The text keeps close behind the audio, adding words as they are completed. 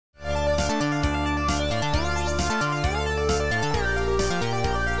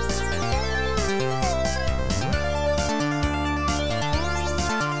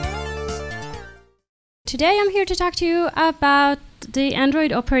Today I'm here to talk to you about the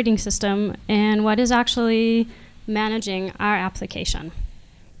Android operating system and what is actually managing our application.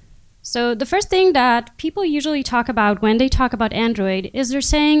 So the first thing that people usually talk about when they talk about Android is they're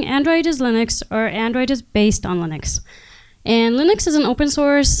saying Android is Linux or Android is based on Linux. And Linux is an open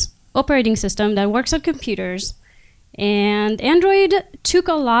source operating system that works on computers. And Android took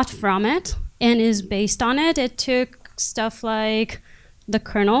a lot from it and is based on it. It took stuff like the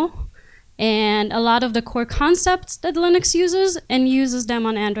kernel and a lot of the core concepts that Linux uses and uses them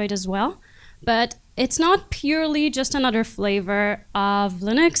on Android as well. But it's not purely just another flavor of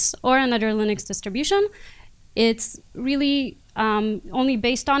Linux or another Linux distribution. It's really only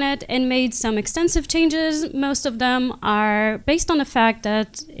based on it and made some extensive changes. Most of them are based on the fact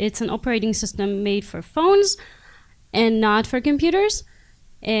that it's an operating system made for phones and not for computers.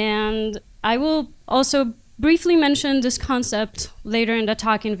 And I will also briefly mention this concept later in the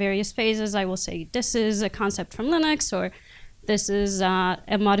talk in various phases. I will say this is a concept from Linux, or this is a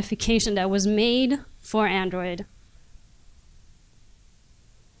modification that was made for Android.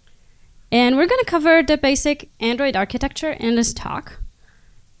 And we're going to cover the basic Android architecture in this talk.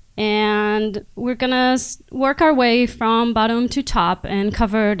 And we're going to work our way from bottom to top and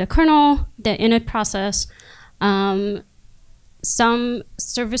cover the kernel, the init process, some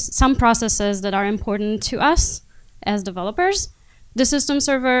processes that are important to us as developers, the system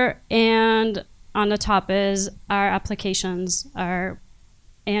server, and on the top is our applications, our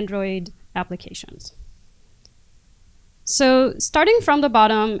Android applications. So starting from the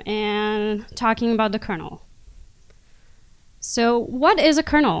bottom and talking about the kernel. So what is a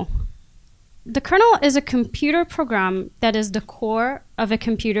kernel? The kernel is a computer program that is the core of a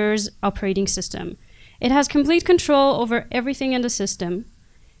computer's operating system. It has complete control over everything in the system.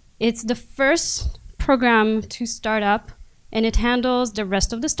 It's the first program to start up, and it handles the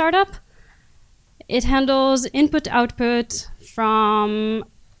rest of the startup. It handles input-output from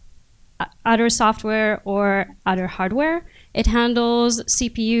other software or other hardware. It handles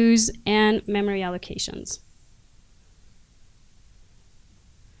CPUs and memory allocations.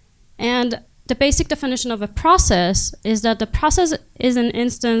 And the basic definition of a process is that the process is an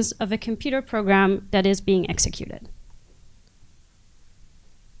instance of a computer program that is being executed.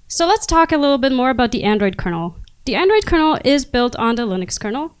 So let's talk a little bit more about the Android kernel. The Android kernel is built on the Linux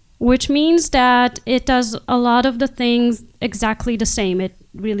kernel, which means that it does a lot of the things exactly the same. It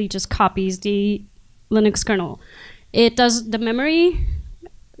really just copies the Linux kernel. It does the memory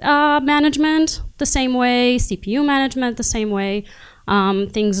management the same way, CPU management the same way,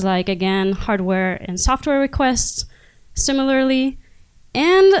 things like, again, hardware and software requests similarly.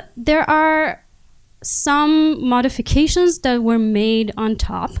 And there are some modifications that were made on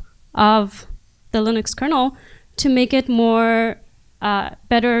top of the Linux kernel to make it more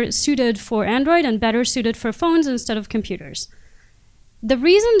better suited for Android and better suited for phones instead of computers. The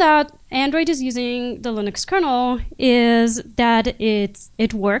reason that Android is using the Linux kernel is that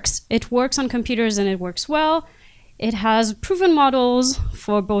it works. It works on computers and it works well. It has proven models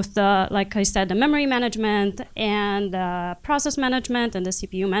for both the, like I said, the memory management and the process management and the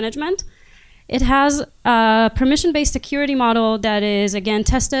CPU management. It has a permission-based security model that is, again,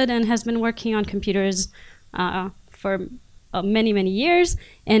 tested and has been working on computers for many, many years.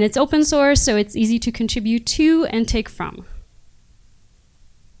 And it's open source, so it's easy to contribute to and take from.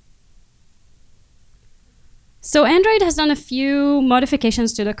 So Android has done a few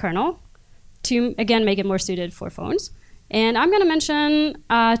modifications to the kernel to, again, make it more suited for phones. And I'm going to mention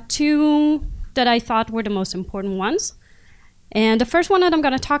two that I thought were the most important ones. And the first one that I'm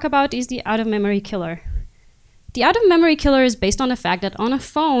going to talk about is the out-of-memory killer. The out-of-memory killer is based on the fact that on a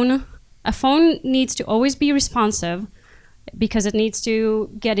phone needs to always be responsive because it needs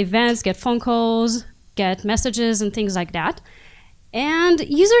to get events, get phone calls, get messages, and things like that. And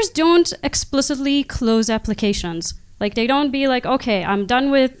users don't explicitly close applications. Like, they don't be like, okay, I'm done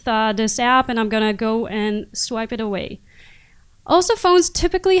with this app and I'm gonna go and swipe it away. Also, phones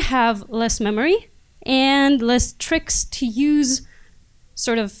typically have less memory and less tricks to use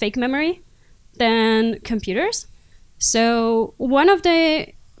sort of fake memory than computers. So one of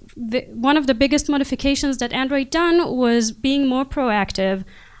the biggest modifications that Android done was being more proactive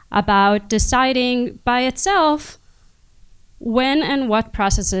about deciding by itself when and what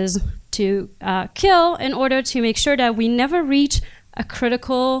processes to kill in order to make sure that we never reach a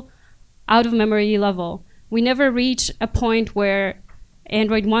critical out-of-memory level. We never reach a point where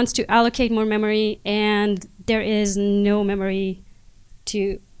Android wants to allocate more memory and there is no memory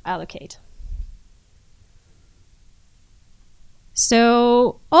to allocate.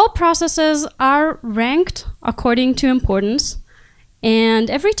 So all processes are ranked according to importance, And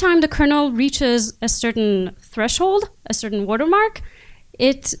every time the kernel reaches a certain threshold, a certain watermark,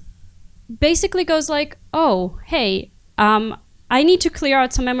 it basically goes like, oh, hey, I need to clear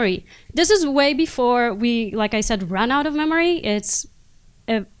out some memory. This is way before we, like I said, run out of memory. It's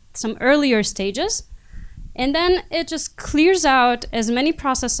some earlier stages. And then it just clears out as many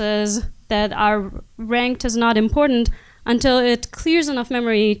processes that are ranked as not important until it clears enough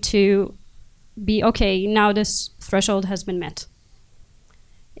memory to be, okay, now this threshold has been met.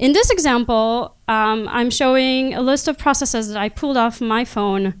 In this example, I'm showing a list of processes that I pulled off my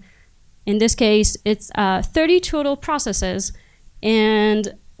phone. In this case, it's 30 total processes.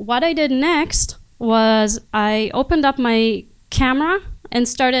 And what I did next was I opened up my camera and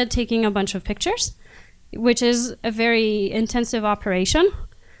started taking a bunch of pictures, which is a very intensive operation.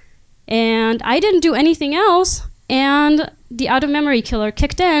 And I didn't do anything else, and the out-of-memory killer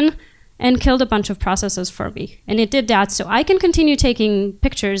kicked in and killed a bunch of processes for me. And it did that so I can continue taking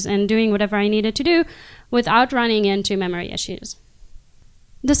pictures and doing whatever I needed to do without running into memory issues.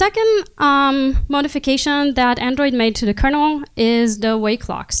 The second modification that Android made to the kernel is the wake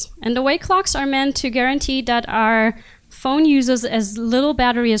locks. And the wake locks are meant to guarantee that our phone uses as little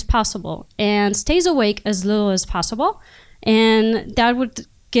battery as possible and stays awake as little as possible. And that would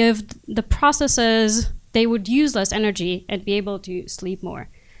give the processes, they would use less energy and be able to sleep more.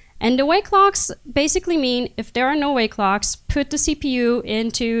 And the wake locks basically mean if there are no wake locks, put the CPU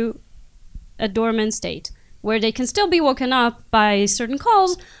into a dormant state where they can still be woken up by certain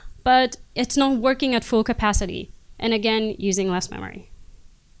calls, but it's not working at full capacity. And again, using less memory.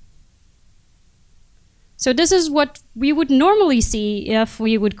 So this is what we would normally see if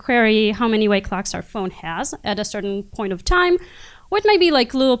we would query how many wake locks our phone has at a certain point of time, with maybe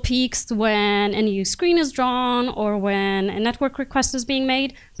like little peaks when a new screen is drawn or when a network request is being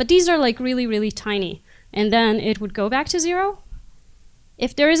made. But these are like really, really tiny. And then it would go back to 0.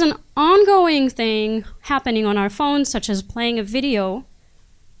 If there is an ongoing thing happening on our phone, such as playing a video,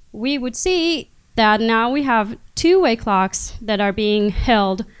 we would see that now we have 2 wake locks that are being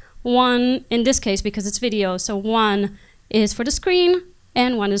held. One, in this case, because it's video, so one is for the screen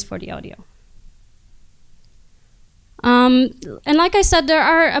and one is for the audio. And like I said, there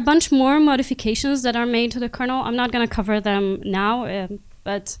are a bunch more modifications that are made to the kernel. I'm not going to cover them now,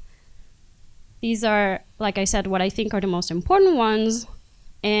 but these are, like I said, what I think are the most important ones.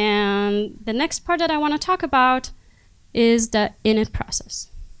 And the next part that I want to talk about is the init process.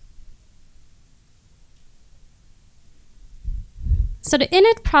 So the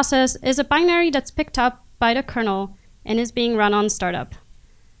init process is a binary that's picked up by the kernel and is being run on startup.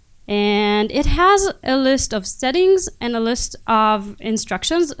 And it has a list of settings and a list of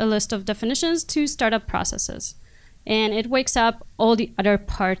instructions, a list of definitions to startup processes. And it wakes up all the other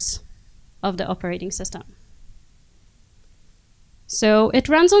parts of the operating system. So it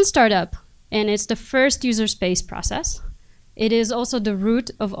runs on startup, and it's the first user space process. It is also the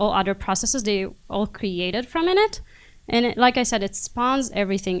root of all other processes. They all created from init. And it, like I said, it spawns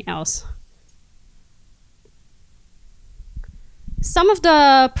everything else. Some of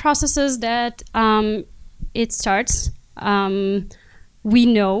the processes that it starts, we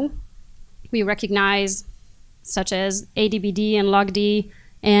know, we recognize, such as ADBD and logd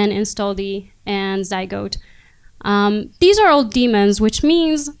and installD and zygote. These are all daemons, which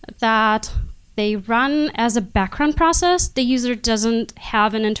means that they run as a background process. The user doesn't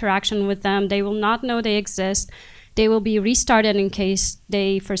have an interaction with them. They will not know they exist. They will be restarted in case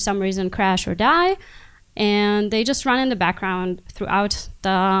they, for some reason, crash or die. And they just run in the background throughout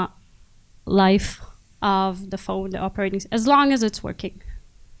the life of the phone, the operating, as long as it's working.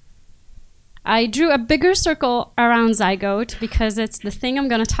 I drew a bigger circle around zygote because it's the thing I'm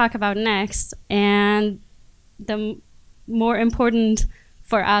going to talk about next, and the more important,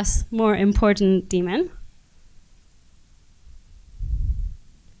 for us, more important daemon.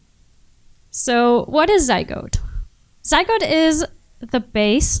 So what is zygote? Zygote is the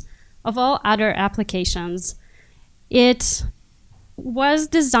base of all other applications. It was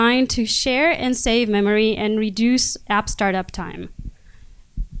designed to share and save memory and reduce app startup time.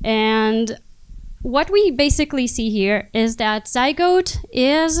 And what we basically see here is that zygote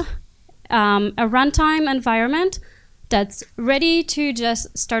is a runtime environment that's ready to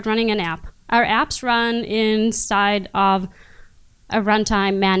just start running an app. Our apps run inside of a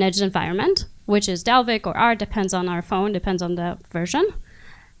runtime managed environment, which is Dalvik or R, depends on our phone, depends on the version.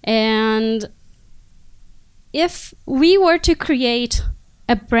 And if we were to create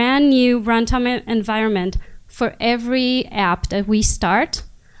a brand new runtime environment for every app that we start,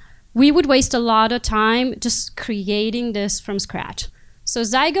 we would waste a lot of time just creating this from scratch. So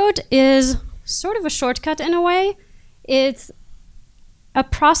zygote is sort of a shortcut in a way. It's a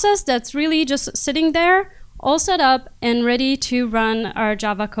process that's really just sitting there, all set up and ready to run our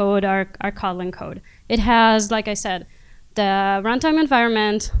Java code, our Kotlin code. It has, like I said, the runtime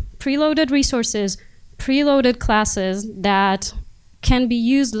environment, preloaded resources, preloaded classes that can be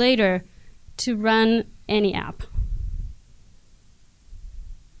used later to run any app.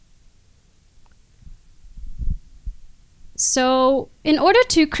 So in order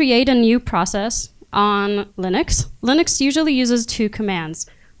to create a new process on Linux, Linux usually uses two commands.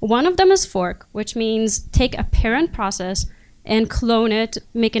 One of them is fork, which means take a parent process and clone it,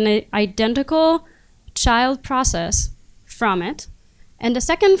 make an identical child process from it. And the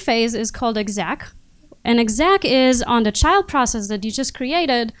second phase is called exec. And exec is on the child process that you just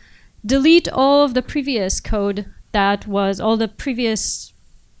created, delete all of the previous code that was, all the previous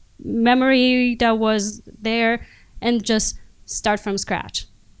memory that was there, and just start from scratch.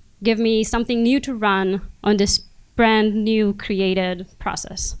 Give me something new to run on this brand new created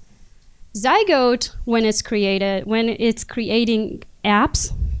process. Zygote, when it's creating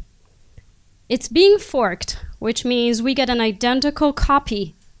apps, it's being forked, which means we get an identical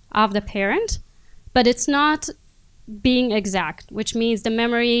copy of the parent, but it's not being exact, which means the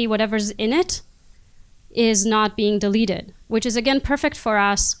memory, whatever's in it, is not being deleted, which is again perfect for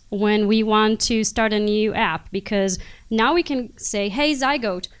us when we want to start a new app, because now we can say, hey,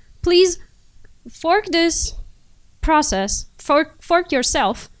 Zygote, please fork this process, fork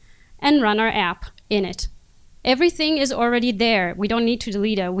yourself, and run our app in it. Everything is already there. We don't need to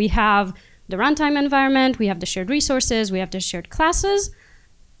delete it. We have the runtime environment, we have the shared resources, we have the shared classes.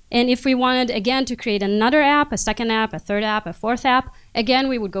 And if we wanted, again, to create another app, a second app, a third app, a fourth app, again,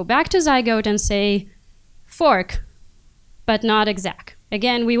 we would go back to Zygote and say, fork, but not exec.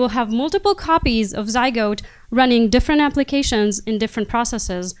 Again, we will have multiple copies of Zygote running different applications in different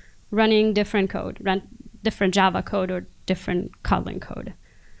processes, running different code, different Java code or different Kotlin code.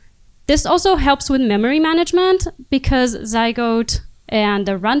 This also helps with memory management because Zygote and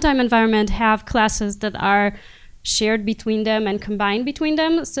the runtime environment have classes that are shared between them and combined between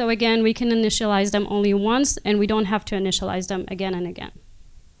them. So again, we can initialize them only once and we don't have to initialize them again and again.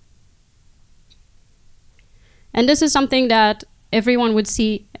 And this is something that everyone would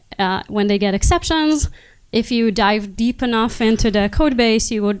see when they get exceptions. If you dive deep enough into the code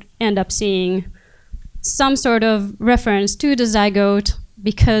base, you would end up seeing some sort of reference to the Zygote,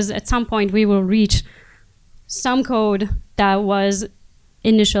 because at some point we will reach some code that was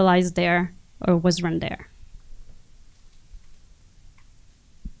initialized there or was run there.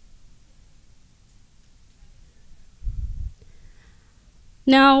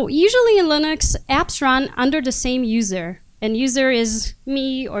 Now, usually in Linux, apps run under the same user. And user is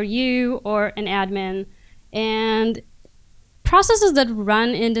me or you or an admin. And processes that run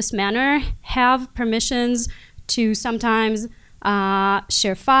in this manner have permissions to sometimes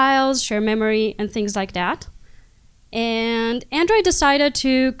share files, share memory, and things like that. And Android decided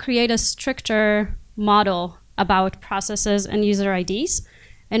to create a stricter model about processes and user IDs.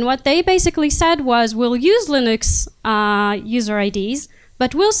 And what they basically said was, we'll use Linux user IDs,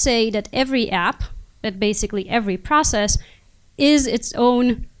 but we'll say that every app, that basically every process, is its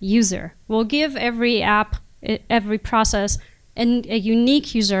own user. We'll give every app, every process, a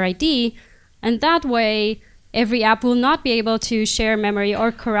unique user ID, and that way every app will not be able to share memory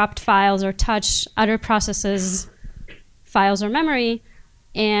or corrupt files or touch other processes' files or memory,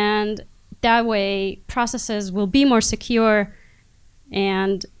 and that way processes will be more secure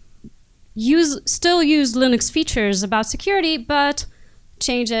and still use Linux features about security, but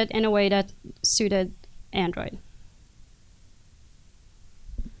change it in a way that suited Android.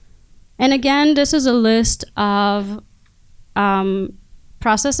 And again, this is a list of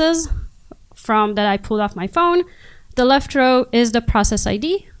processes that I pulled off my phone. The left row is the process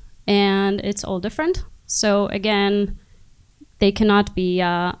ID, and it's all different. So again, they cannot be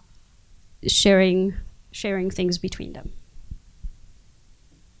sharing things between them.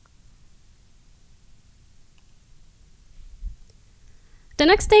 The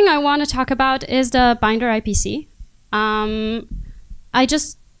next thing I want to talk about is the binder IPC. I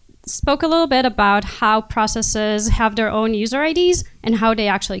just spoke a little bit about how processes have their own user IDs and how they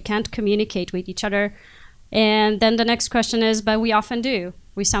actually can't communicate with each other. And then the next question is, but we often do.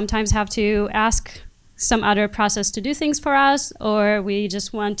 We sometimes have to ask some other process to do things for us, or we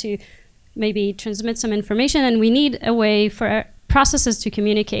just want to maybe transmit some information, and we need a way for processes to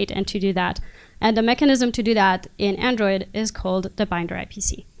communicate and to do that. And the mechanism to do that in Android is called the binder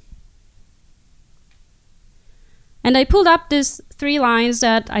IPC. And I pulled up these 3 lines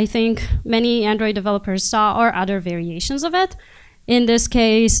that I think many Android developers saw, or other variations of it. In this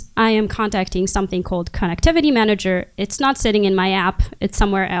case, I am contacting something called connectivity manager. It's not sitting in my app, it's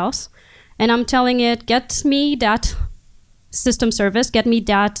somewhere else. And I'm telling it, get me that system service, get me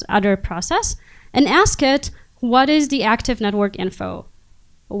that other process, and ask it, what is the active network info?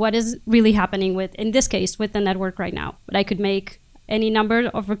 What is really happening with, in this case, with the network right now? But I could make any number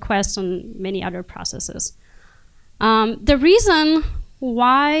of requests on many other processes. The reason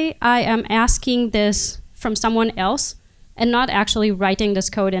why I am asking this from someone else and not actually writing this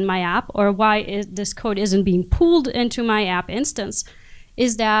code in my app, or why this code isn't being pulled into my app instance,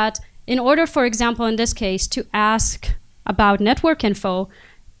 is that in order, for example, in this case, to ask about network info,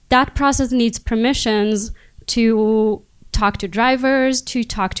 that process needs permissions to talk to drivers, to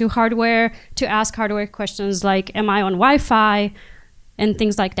talk to hardware, to ask hardware questions like, am I on Wi-Fi, and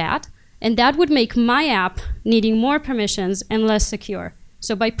things like that. And that would make my app needing more permissions and less secure.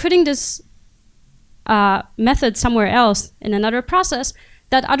 So by putting this method somewhere else in another process,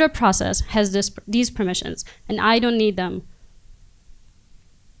 that other process has these permissions, and I don't need them.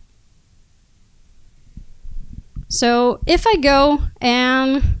 So if I go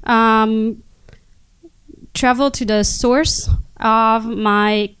and travel to the source of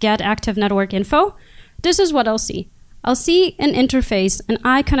my get active network info, this is what I'll see. I'll see an interface, an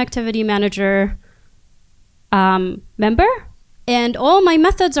iConnectivity Manager member, and all my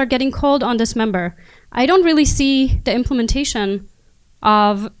methods are getting called on this member. I don't really see the implementation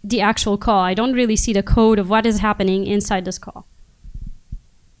of the actual call. I don't really see the code of what is happening inside this call.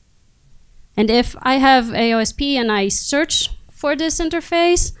 And if I have AOSP and I search for this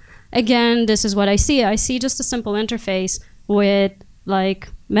interface, again, this is what I see. I see just a simple interface with like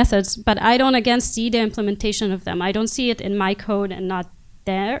methods, but I don't again see the implementation of them. I don't see it in my code and not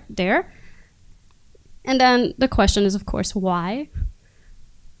there. And then the question is, of course, why?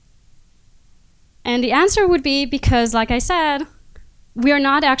 And the answer would be because, like I said, we are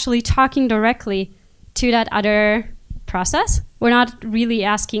not actually talking directly to that other process. We're not really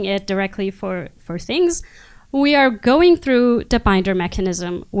asking it directly for things. We are going through the binder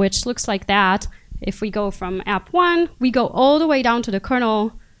mechanism, which looks like that. If we go from app 1, we go all the way down to the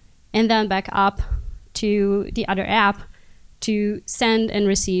kernel and then back up to the other app to send and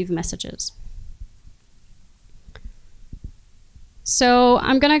receive messages. So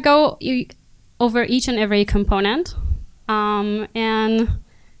I'm going to go over each and every component. And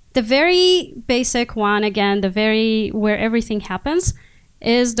the very basic one, again, where everything happens,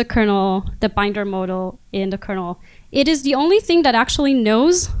 is the kernel, the binder modal in the kernel. It is the only thing that actually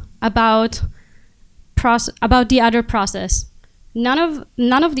knows about the other process. None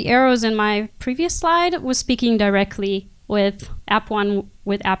of the arrows in my previous slide was speaking directly with app 1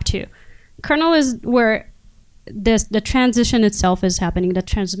 with app 2. Kernel is where the transition itself is happening, the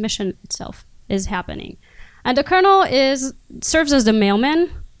transmission itself is happening. And the kernel serves as the mailman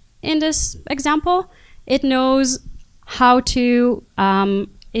in this example. It knows how to,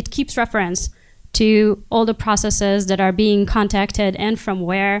 it keeps reference to all the processes that are being contacted and from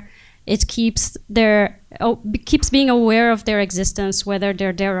where. It keeps being aware of their existence, whether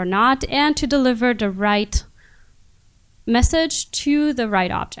they're there or not, and to deliver the right message to the right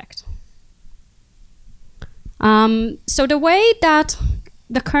object. So the way that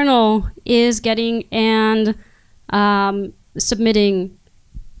the kernel is getting and submitting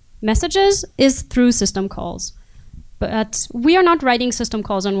messages is through system calls. But we are not writing system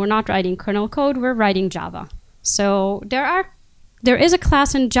calls and we're not writing kernel code, we're writing Java. So there is a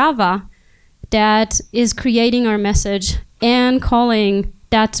class in Java that is creating our message and calling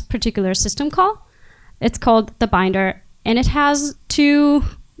that particular system call. It's called the binder, and it has two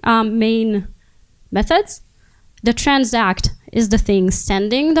main methods. The transact is the thing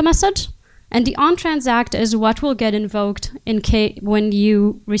sending the message, and the onTransact is what will get invoked when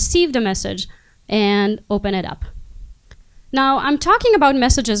you receive the message and open it up. Now, I'm talking about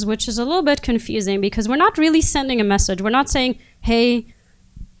messages, which is a little bit confusing because we're not really sending a message. We're not saying, hey,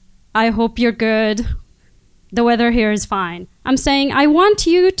 I hope you're good. The weather here is fine. I'm saying, I want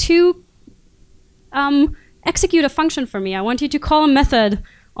you to execute a function for me. I want you to call a method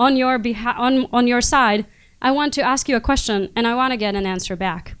on your on your side. I want to ask you a question, and I want to get an answer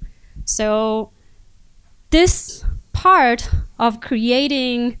back. So this part of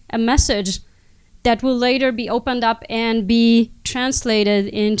creating a message that will later be opened up and be translated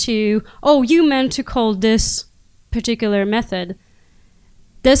into, oh, you meant to call this particular method.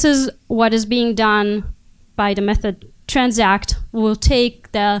 This is what is being done by the method transact. Will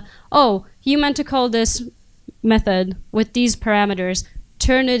take the, oh, you meant to call this method with these parameters,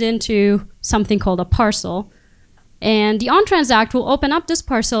 turn it into something called a parcel. And the onTransact will open up this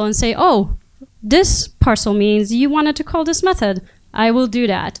parcel and say, oh, this parcel means you wanted to call this method. I will do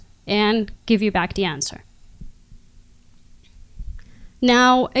that and give you back the answer.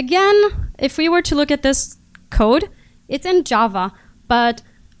 Now, again, if we were to look at this code, it's in Java, but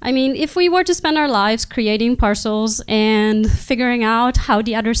I mean, if we were to spend our lives creating parcels and figuring out how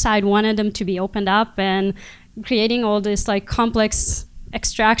the other side wanted them to be opened up and creating all this like complex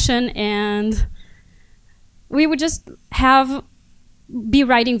extraction, and we would just be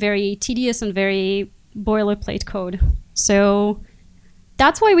writing very tedious and very boilerplate code. So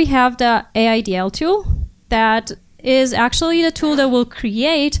that's why we have the AIDL tool that is actually the tool that will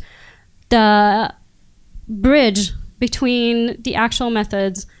create the bridge between the actual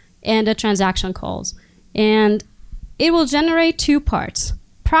methods and the transaction calls. And it will generate two parts: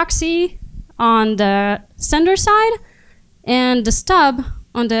 proxy on the sender side and the stub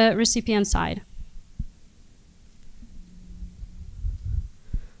on the recipient side.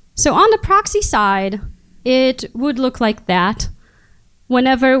 So on the proxy side, it would look like that.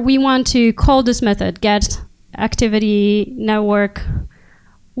 Whenever we want to call this method, get activity network,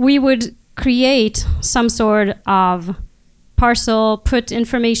 we would create some sort of parcel, put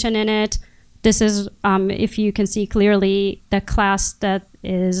information in it. This is, if you can see clearly, the class that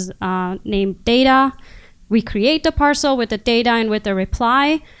is named data. We create the parcel with the data and with the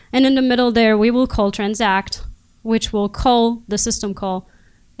reply. And in the middle there, we will call transact, which will call the system call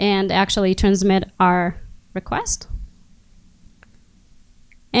and actually transmit our request.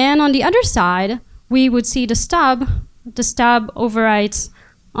 And on the other side, we would see the stub. The stub overwrites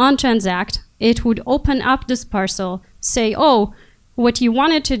on transact. It would open up this parcel, say, oh, what you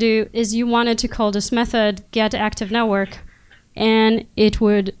wanted to do is you wanted to call this method get active network, and it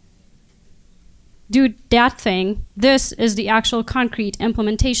would do that thing. This is the actual concrete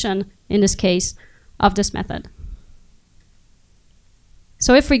implementation, in this case, of this method.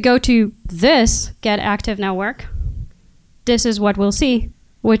 So if we go to this get active network, this is what we'll see,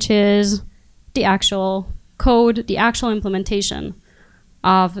 which is the actual code, the actual implementation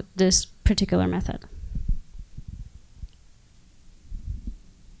of this particular method.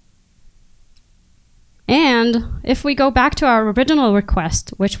 And if we go back to our original request,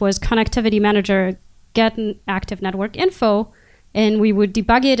 which was connectivity manager get an active network info, and we would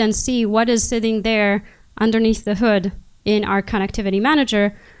debug it and see what is sitting there underneath the hood in our connectivity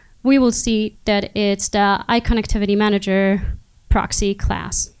manager, we will see that it's the iConnectivity manager proxy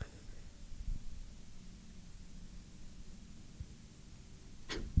class.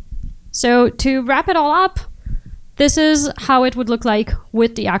 So to wrap it all up, this is how it would look like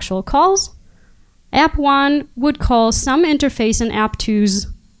with the actual calls. App1 would call some interface in App2's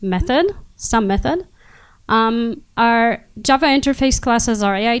method, some method. Our Java interface classes,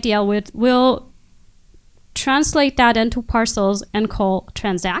 our AIDL will translate that into parcels and call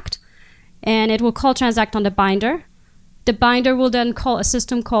transact. And it will call transact on the binder. The binder will then call a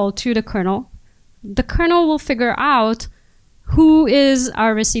system call to the kernel. The kernel will figure out who is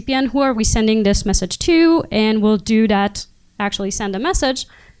our recipient, who are we sending this message to, and will do that, actually send a message.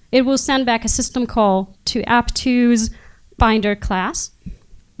 It will send back a system call to App2's binder class.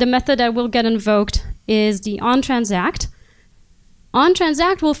 The method that will get invoked is the onTransact.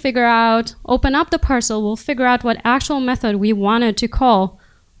 OnTransact will figure out, open up the parcel, will figure out what actual method we wanted to call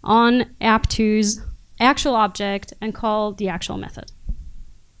on App2's actual object and call the actual method.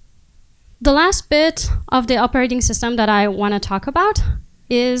 The last bit of the operating system that I want to talk about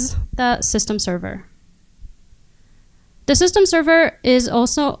is the system server. The system server is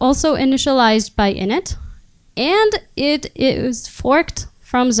also initialized by init, and it is forked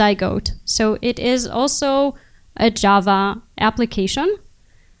from Zygote. So it is also a Java application.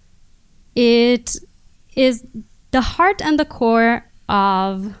 It is the heart and the core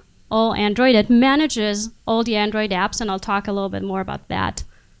of all Android. It manages all the Android apps, and I'll talk a little bit more about that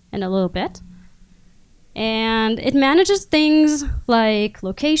in a little bit. And it manages things like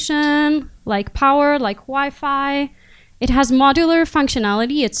location, like power, like Wi-Fi. It has modular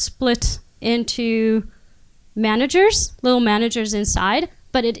functionality. It's split into managers, little managers inside,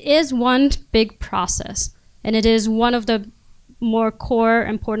 but it is one big process. And it is one of the more core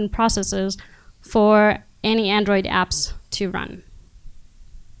important processes for any Android apps to run.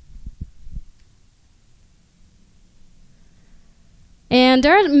 And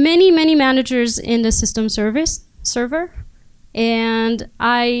there are many, many managers in the system server. And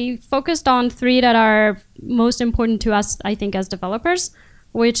I focused on three that are most important to us, I think, as developers,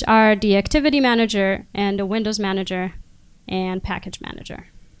 which are the activity manager and the Windows manager and package manager.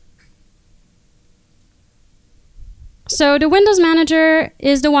 So the Windows manager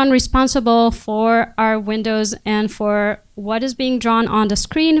is the one responsible for our Windows and for what is being drawn on the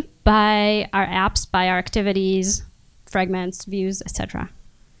screen by our apps, by our activities, fragments, views, etc.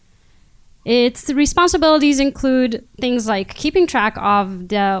 Its responsibilities include things like keeping track of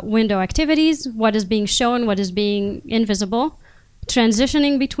the window activities, what is being shown, what is being invisible,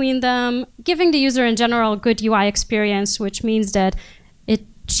 transitioning between them, giving the user in general a good UI experience, which means that it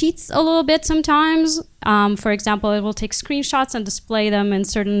cheats a little bit sometimes. For example, it will take screenshots and display them in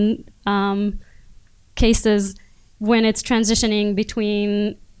certain cases when it's transitioning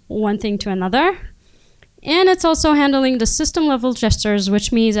between one thing to another. And it's also handling the system level gestures,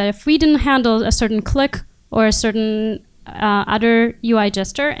 which means that if we didn't handle a certain click or a certain other UI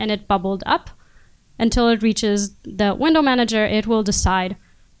gesture and it bubbled up until it reaches the window manager, it will decide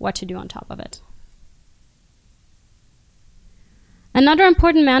what to do on top of it. Another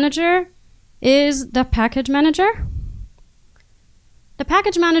important manager is the package manager. The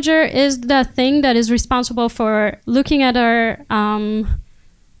package manager is the thing that is responsible for looking at our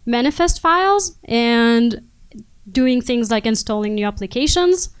manifest files and doing things like installing new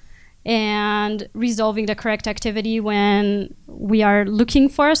applications and resolving the correct activity when we are looking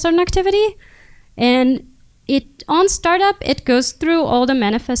for a certain activity. And on startup, it goes through all the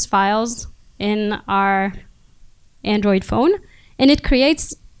manifest files in our Android phone, and it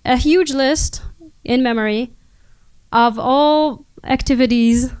creates a huge list in memory of all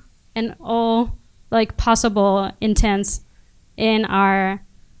activities and all like possible intents in all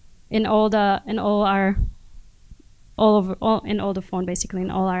the phone, basically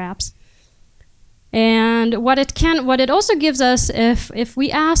in all our apps. And what it also gives us, if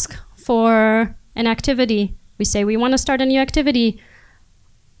we ask for an activity, we say we want to start a new activity,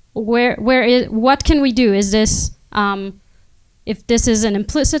 what can we do? Is this if this is an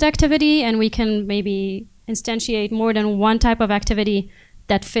implicit activity and we can maybe instantiate more than one type of activity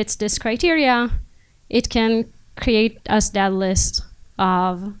that fits this criteria, it can create us that list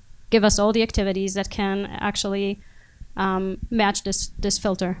of, give us all the activities that can actually match this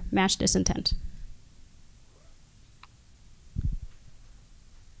filter, match this intent.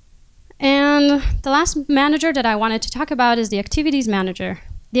 And the last manager that I wanted to talk about is the activities manager.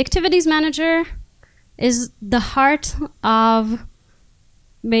 The activities manager is the heart of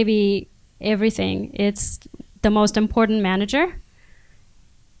maybe everything. It's the most important manager.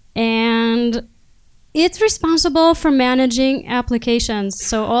 And it's responsible for managing applications.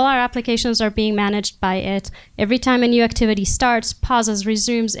 So all our applications are being managed by it. Every time a new activity starts, pauses,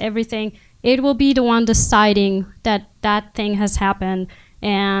 resumes, everything, it will be the one deciding that that thing has happened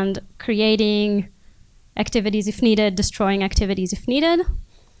and creating activities if needed, destroying activities if needed.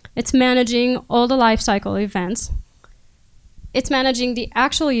 It's managing all the lifecycle events. It's managing the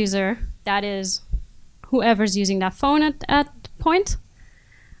actual user, that is whoever's using that phone at that point.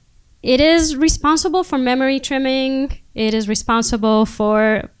 It is responsible for memory trimming. It is responsible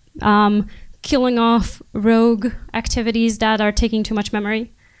for killing off rogue activities that are taking too much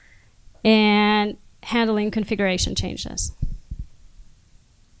memory and handling configuration changes.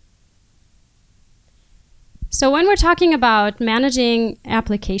 So when we're talking about managing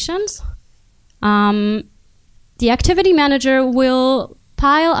applications, the activity manager will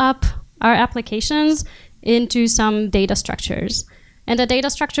pile up our applications into some data structures. And the data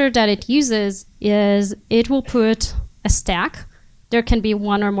structure that it uses is it will put a stack. There can be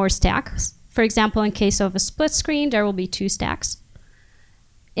one or more stacks. For example, in case of a split screen, there will be 2 stacks.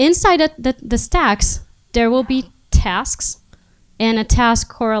 Inside the stacks, there will be tasks. And a task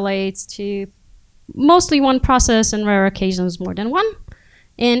correlates to mostly one process, and rare occasions more than one.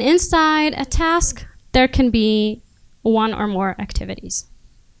 And inside a task, there can be 1 or more activities.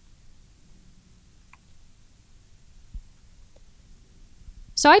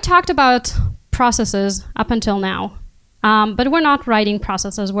 So I talked about processes up until now, but we're not writing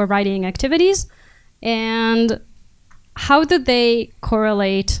processes, we're writing activities. And how do they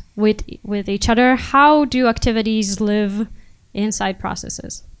correlate with each other? How do activities live inside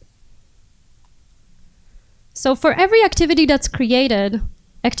processes? So for every activity that's created,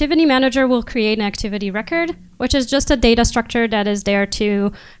 Activity Manager will create an activity record, which is just a data structure that is there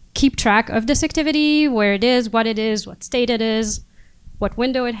to keep track of this activity, where it is, what state it is, what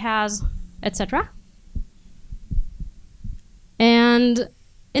window it has, etc. And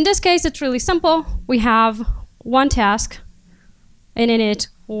in this case, it's really simple. We have one task, and in it,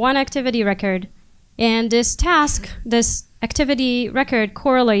 one activity record. And this activity record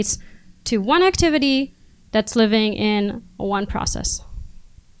correlates to one activity that's living in one process.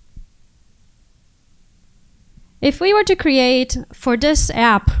 If we were to create, for this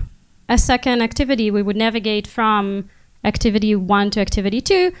app, a second activity, we would navigate from activity 1 to activity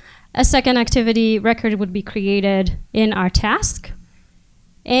 2. A second activity record would be created in our task.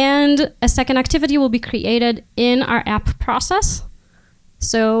 And a second activity will be created in our app process.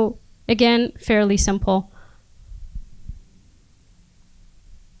 So again, fairly simple.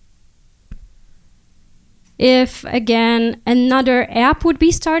 If, again, another app would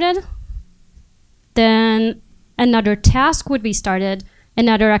be started, then another task would be started,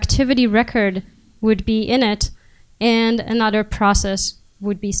 another activity record would be in it, and another process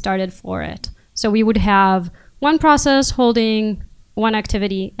would be started for it. So we would have one process holding one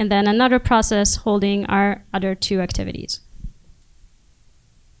activity, and then another process holding our other two activities.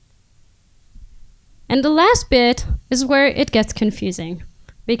 And the last bit is where it gets confusing.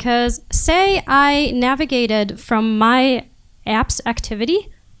 Because say I navigated from my app's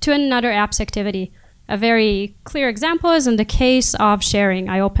activity to another app's activity. A very clear example is in the case of sharing.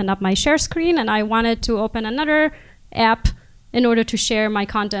 I opened up my share screen and I wanted to open another app in order to share my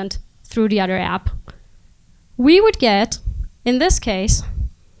content through the other app. We would get, in this case,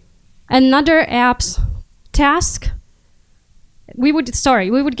 another app's task. We would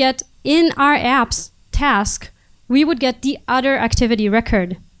get in our app's task, we would get the other activity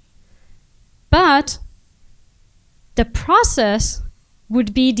record. But the process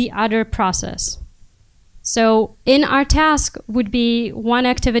would be the other process. So in our task would be one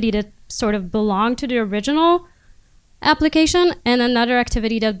activity that sort of belonged to the original application and another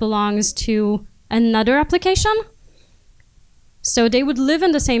activity that belongs to another application. So they would live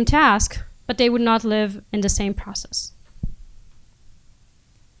in the same task, but they would not live in the same process.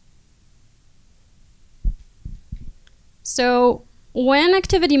 So when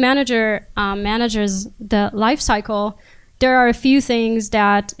Activity Manager manages the lifecycle, there are a few things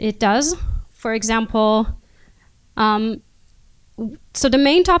that it does. For example, so the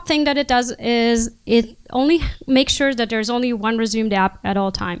main top thing that it does is it only makes sure that there's only one resumed app at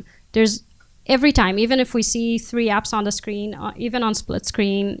all time. There's every time, even if we see 3 apps on the screen, even on split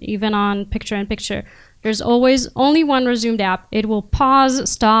screen, even on picture-in-picture, there's always only one resumed app. It will pause,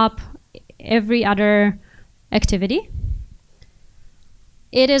 stop every other activity.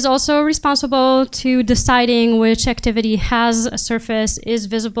 It is also responsible to deciding which activity has a surface, is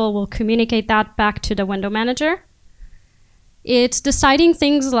visible, will communicate that back to the window manager. It's deciding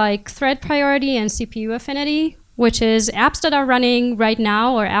things like thread priority and CPU affinity, which is apps that are running right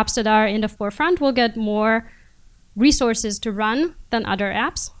now or apps that are in the forefront will get more resources to run than other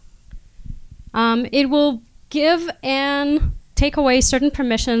apps. It will give and take away certain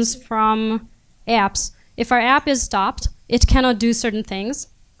permissions from apps. If our app is stopped, it cannot do certain things.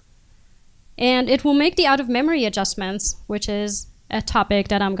 And it will make the out-of-memory adjustments, which is a topic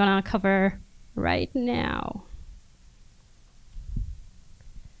that I'm going to cover right now.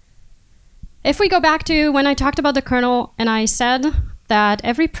 If we go back to when I talked about the kernel and I said that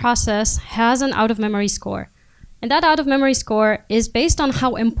every process has an out-of-memory score. And that out-of-memory score is based on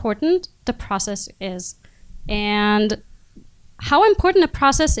how important the process is. And how important a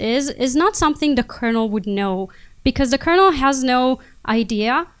process is not something the kernel would know, because the kernel has no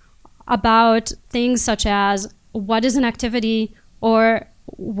idea about things such as what is an activity or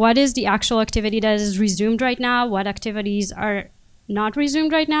what is the actual activity that is resumed right now, what activities are not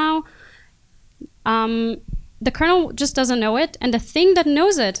resumed right now. The kernel just doesn't know it, and the thing that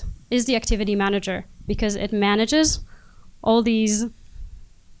knows it is the activity manager, because it manages all these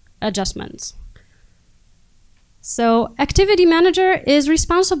adjustments. So Activity Manager is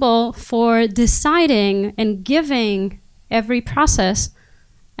responsible for deciding and giving every process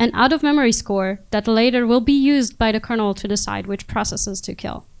an out-of-memory score that later will be used by the kernel to decide which processes to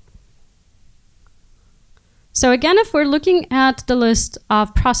kill. So again, if we're looking at the list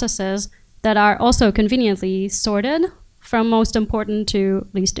of processes that are also conveniently sorted from most important to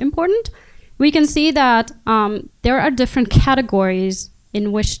least important, we can see that there are different categories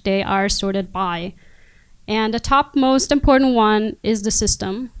in which they are sorted by. And the top most important one is the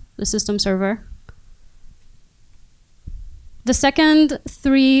system server. The second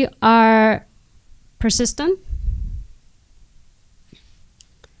 3 are persistent.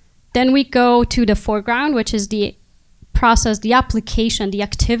 Then we go to the foreground, which is the process, the application, the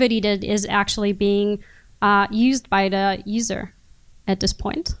activity that is actually being used by the user at this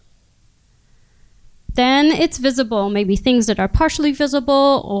point. Then it's visible, maybe things that are partially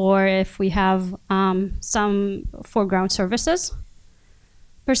visible, or if we have some foreground services.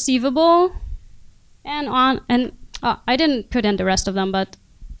 Perceivable, and on, and I didn't put in the rest of them, but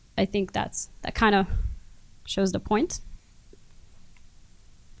I think that kind of shows the point.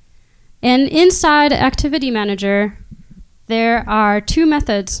 And inside Activity Manager, there are 2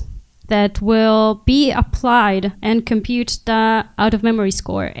 methods that will be applied and compute the out-of-memory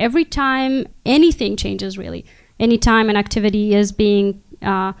score every time anything changes, really. Anytime an activity is being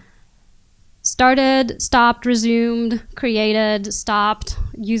started, stopped, resumed, created, stopped,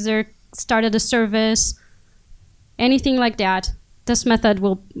 user started a service, anything like that. These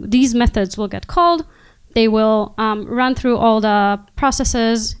methods will get called. They will run through all the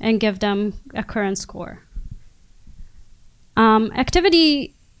processes and give them a current score.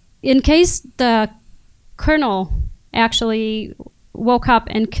 Activity, in case the kernel actually woke up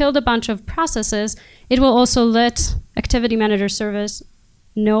and killed a bunch of processes, it will also let Activity Manager Service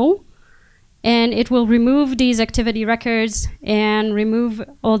know, and it will remove these activity records and remove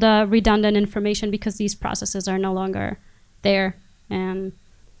all the redundant information because these processes are no longer there and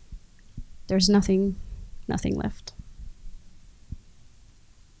there's nothing left.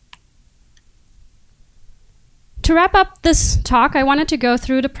 To wrap up this talk, I wanted to go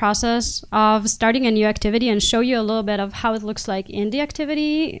through the process of starting a new activity and show you a little bit of how it looks like in the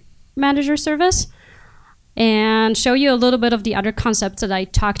Activity Manager Service and show you a little bit of the other concepts that I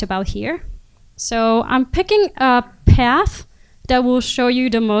talked about here. So I'm picking a path that will show you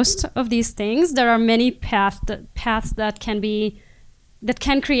the most of these things. There are many paths that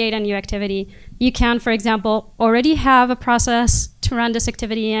can create a new activity. You can, for example, already have a process to run this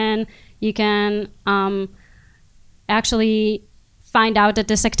activity in. You can actually find out that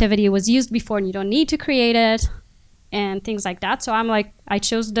this activity was used before and you don't need to create it and things like that. So I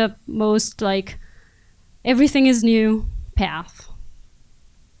chose the most everything is new path.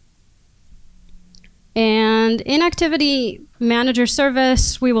 And in Activity Manager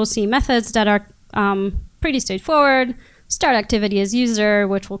Service, we will see methods that are pretty straightforward. Start activity as user,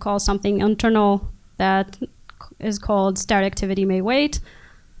 which will call something internal that is called start activity may wait.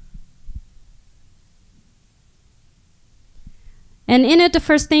 And in it, the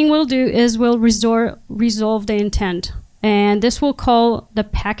first thing we'll do is we'll resolve the intent. And this will call the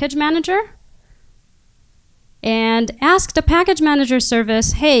package manager and ask the package manager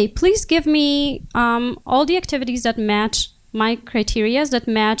service, hey, please give me all the activities that match my criteria, that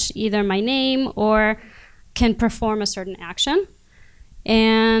match either my name or can perform a certain action.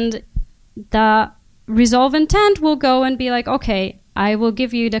 And the resolve intent will go and be like, okay, I will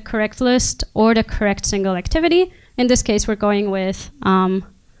give you the correct list or the correct single activity. In this case, we're going with a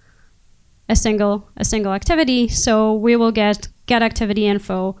single activity. So we will get activity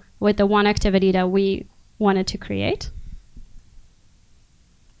info with the one activity that we wanted to create.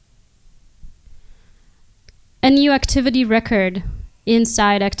 A new activity record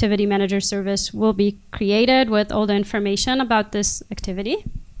inside Activity Manager Service will be created with all the information about this activity.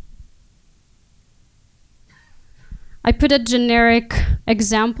 I put a generic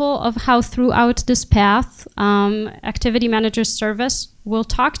example of how throughout this path, Activity Manager Service will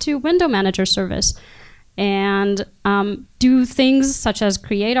talk to Window Manager Service and do things such as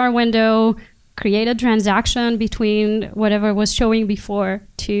create our window, create a transaction between whatever was showing before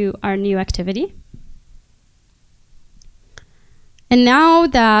to our new activity. And now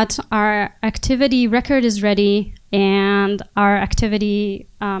that our activity record is ready and our activity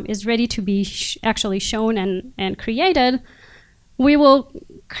is ready to be actually shown and created, we will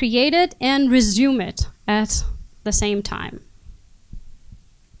create it and resume it at the same time.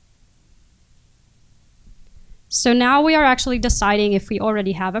 So now we are actually deciding if we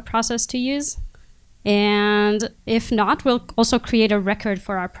already have a process to use. And if not, we'll also create a record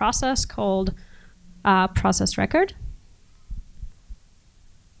for our process called process record.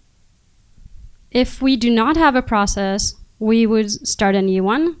 If we do not have a process, we would start a new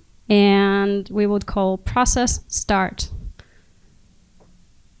one, and we would call process start.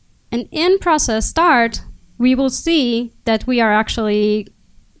 And in process start, we will see that we are actually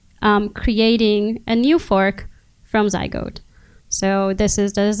creating a new fork from Zygote. So this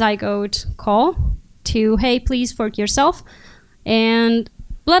is the Zygote call to, hey, please fork yourself, and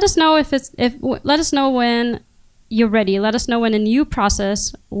let us know let us know when you're ready. Let us know when a new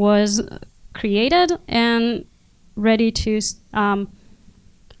process was created and ready to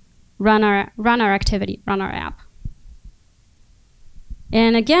run our activity, run our app.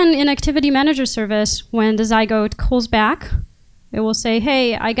 And again, in Activity Manager Service, when the Zygote calls back, it will say,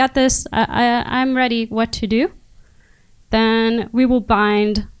 hey, I got this, I'm ready, what to do? Then we will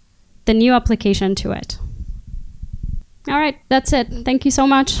bind the new application to it. All right, that's it. Thank you so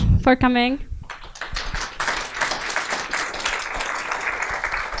much for coming.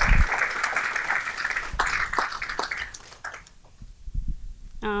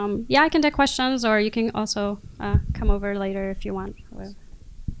 Yeah, I can take questions, or you can also come over later if you want.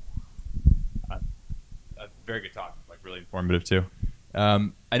 A very good talk, like really informative too.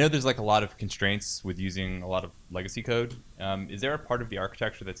 I know there's like a lot of constraints with using a lot of legacy code. Is there a part of the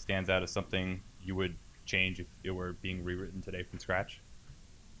architecture that stands out as something you would change if it were being rewritten today from scratch?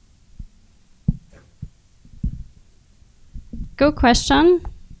 Good question.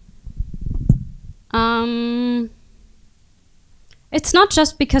 It's not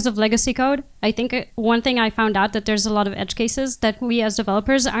just because of legacy code. I think one thing I found out that there's a lot of edge cases that we as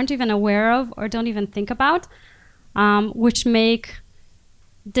developers aren't even aware of or don't even think about, which make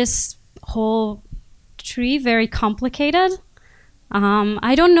this whole tree very complicated.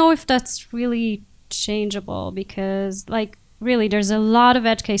 I don't know if that's really changeable because, like, really, there's a lot of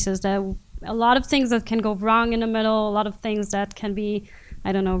edge cases a lot of things that can go wrong in the middle, a lot of things that can be,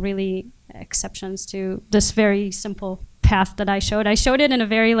 I don't know, really exceptions to this very simple path that I showed. I showed it in a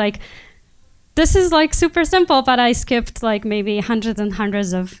very, like, this is like super simple, but I skipped like maybe hundreds and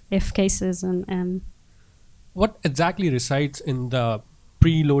hundreds of if cases and What exactly resides in the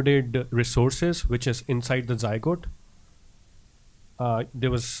preloaded resources, which is inside the zygote?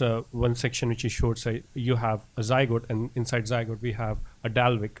 There was one section which you showed, say you have a zygote, and inside zygote we have a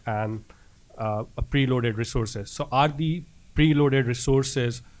Dalvik and a preloaded resources. So are the preloaded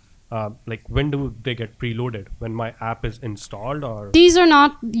resources, like when do they get preloaded? When my app is installed, or? These are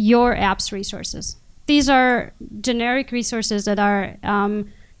not your app's resources. These are generic resources that are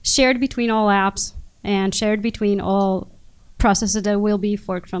shared between all apps and shared between all processes that will be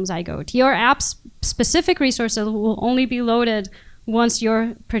forked from Zygote. Your app's specific resources will only be loaded once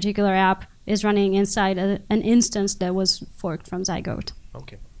your particular app is running inside an instance that was forked from Zygote.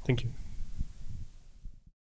 Okay, thank you.